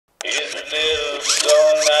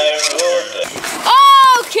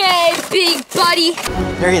buddy.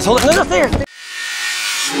 There he is. Hold it. No, there.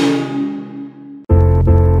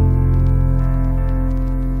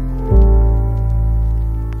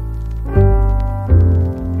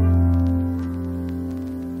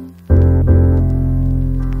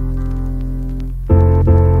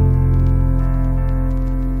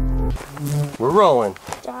 We're rolling.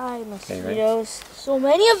 Die, mosquitoes. So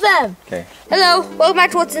many of them. Okay. Hello, welcome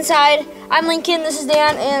back to What's Inside. I'm Lincoln, this is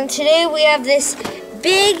Dan, and today we have this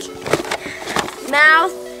big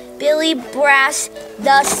mouth Billy Brass,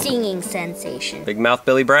 the singing sensation. Big mouth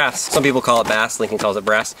Billy Brass. Some people call it bass. Lincoln calls it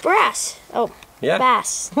brass. Brass. Oh. Yeah.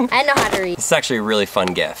 Bass. I know how to read. This is actually a really fun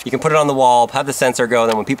gift. You can put it on the wall, have the sensor go, and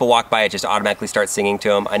then when people walk by, it just automatically starts singing to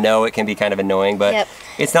them. I know it can be kind of annoying, but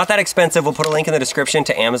it's not that expensive. We'll put a link in the description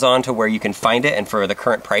to Amazon to where you can find it, and for the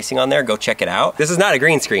current pricing on there, go check it out. This is not a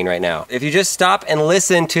green screen right now. If you just stop and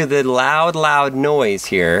listen to the loud noise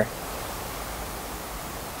here.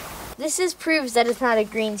 This proves that it's not a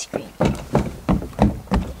green screen.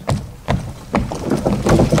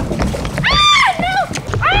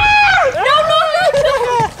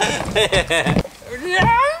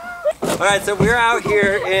 Alright, so we're out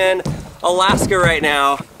here in Alaska right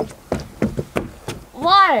now.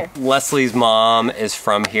 Water. Leslie's mom is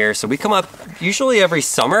from here, so we come up usually every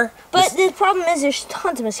summer. But the problem is there's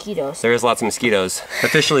tons of mosquitoes. There's lots of mosquitoes.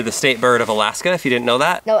 Officially the state bird of Alaska, if you didn't know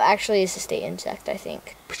that. No, actually it's a state insect, I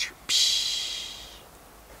think.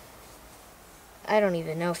 I don't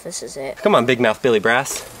even know if this is it. Come on, big mouth Billy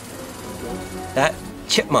Brass. That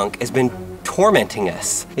chipmunk has been tormenting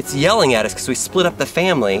us. It's yelling at us because we split up the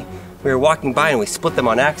family. We were walking by and we split them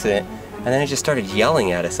on accident, and then it just started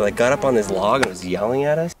yelling at us. So I got up on this log and it was yelling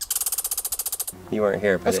at us. You weren't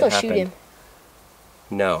here, but let's it go happened. shoot him.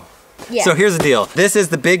 No. Yeah. So here's the deal. This is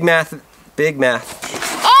the big math.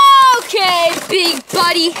 Okay, big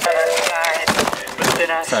buddy.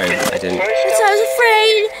 Sorry, I didn't. I was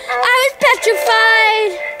afraid. I was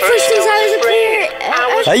petrified. First things I was a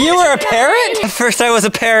parrot. You were a parrot? First I was a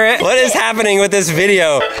parrot. What is happening with this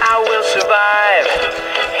video? I will survive.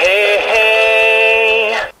 Hey,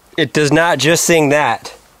 hey. It does not just sing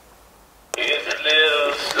that. It's a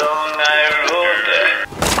little song I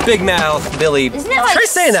wrote. Big mouth Billy. Isn't it like Try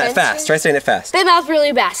saying that fast. Try saying it fast. Big mouth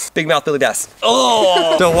Billy Bass. Big mouth Billy Bass.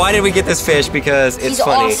 Oh! So why did we get this fish? Because it's He's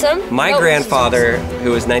funny. Awesome. My grandfather, who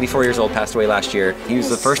was 94 years old, passed away last year. He was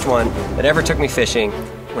the first one that ever took me fishing.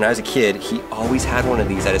 When I was a kid, he always had one of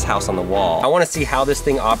these at his house on the wall. I want to see how this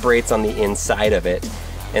thing operates on the inside of it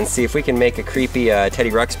and see if we can make a creepy Teddy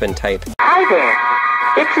Ruxpin type. Hi there,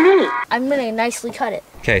 it's me. I'm gonna nicely cut it.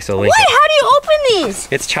 Okay, so Lincoln. Wait, how do you open these?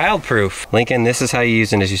 It's childproof. Lincoln, this is how you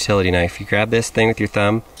use it as a utility knife. You grab this thing with your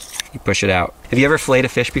thumb, you push it out. Have you ever filleted a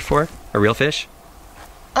fish before? A real fish?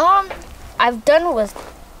 I've done it with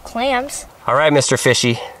clams. All right, Mr.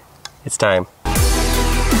 Fishy, it's time.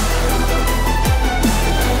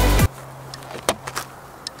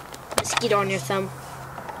 Mosquito on your thumb.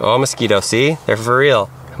 Oh, mosquito, see? They're for real.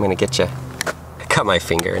 I'm gonna get you. I cut my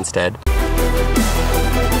finger instead.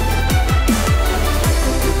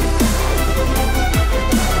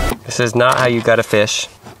 This is not how you gut a fish.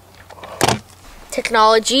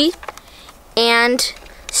 Technology, and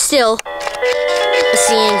still a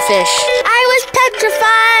seeing fish. I was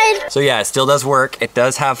petrified. So yeah, it still does work. It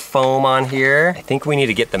does have foam on here. I think we need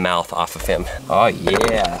to get the mouth off of him. Oh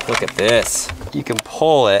yeah, look at this. You can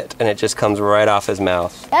pull it and it just comes right off his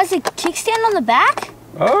mouth. That's a kickstand on the back?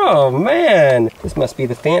 Oh man, this must be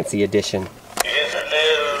the fancy edition.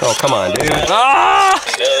 Oh, come on, dude. Ah!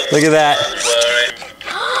 Look at that.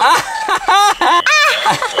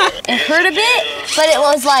 It hurt a bit, but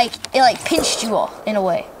it pinched you all in a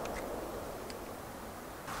way.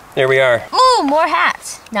 Here we are. Ooh, more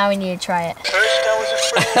hats. Now we need to try it. First I was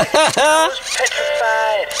afraid, I was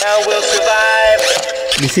petrified. I will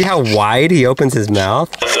survive. You see how wide he opens his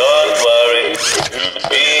mouth? Don't worry,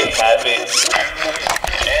 be happy.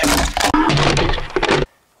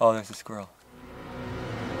 Oh, there's a squirrel.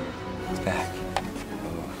 It's back.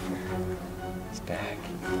 It's back.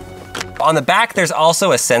 On the back, there's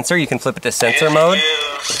also a sensor. You can flip it to sensor mode.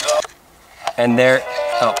 And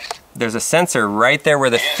there's a sensor right there where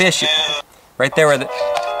the fish, right there where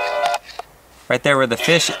the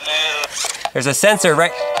fish, there's a sensor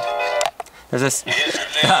right, there's a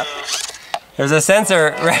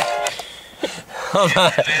sensor right, hold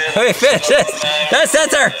on, let me finish this. There's a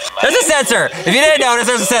sensor. If you didn't notice,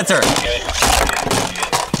 there's a sensor.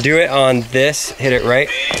 Do it on this, hit it right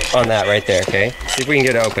on that right there, okay? See if we can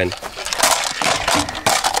get it open.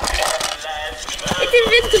 It's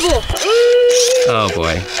invincible. Oh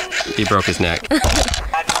boy, he broke his neck.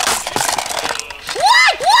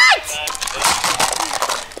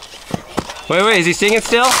 What? Wait, is he singing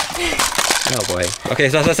still? Oh boy. Okay,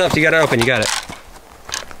 stop. You got it open, you got it.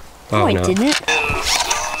 Oh, I didn't.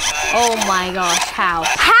 Oh my gosh, how?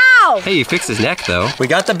 How? Hey, you fixed his neck though. We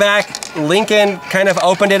got the back. Lincoln kind of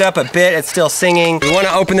opened it up a bit. It's still singing. We want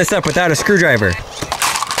to open this up without a screwdriver. You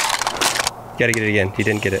gotta get it again. He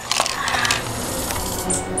didn't get it.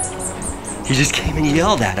 He just came and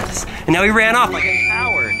yelled at us. And now he ran off like a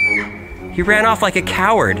coward. He ran off like a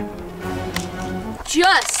coward.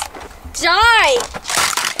 Just die.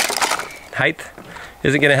 Height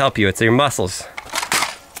isn't gonna help you. It's your muscles.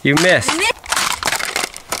 You missed.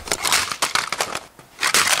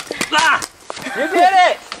 Ah! You did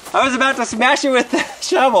it! I was about to smash it with the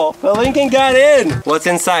shovel, but Lincoln got in. What's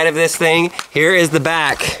inside of this thing? Here is the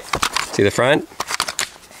back. See the front?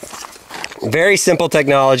 Very simple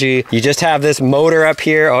technology. You just have this motor up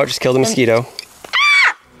here. Oh, it just killed a mosquito.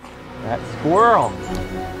 Ah! That squirrel.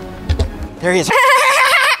 There he is.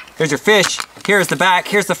 Here's your fish. Here's the back.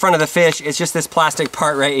 Here's the front of the fish. It's just this plastic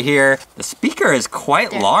part right here. The speaker is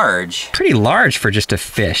quite large. Pretty large for just a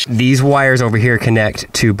fish. These wires over here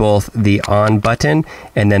connect to both the on button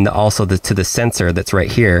and then also to the sensor that's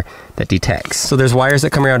right here that detects. So there's wires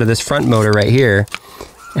that come around to this front motor right here,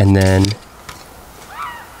 and then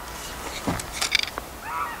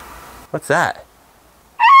what's that?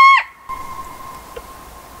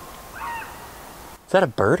 Is that a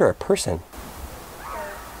bird or a person?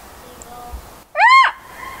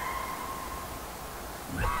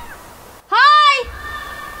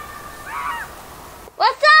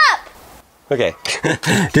 Okay,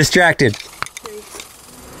 distracted.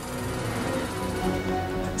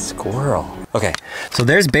 Squirrel. Okay, so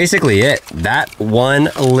there's basically it. That one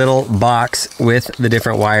little box with the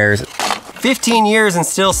different wires. 15 years and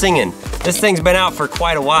still singing. This thing's been out for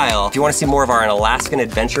quite a while. If you want to see more of our Alaskan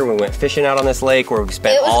adventure, we went fishing out on this lake where we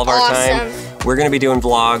spent all of our time. We're gonna be doing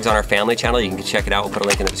vlogs on our family channel. You can check it out. We'll put a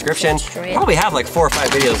link in the description. Probably have like 4 or 5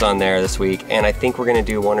 videos on there this week, and I think we're gonna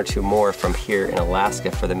do 1 or 2 more from here in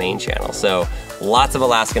Alaska for the main channel. So lots of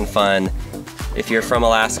Alaskan fun. If you're from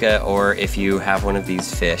Alaska or if you have one of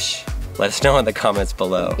these fish, let us know in the comments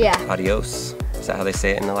below. Yeah. Adios. Is that how they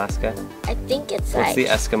say it in Alaska? I think it's What's the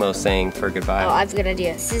Eskimo saying for goodbye? Oh, I have a good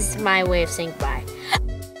idea. This is my way of saying bye.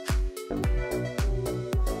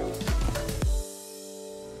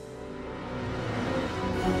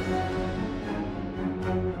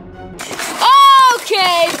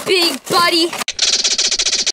 Okay, big buddy.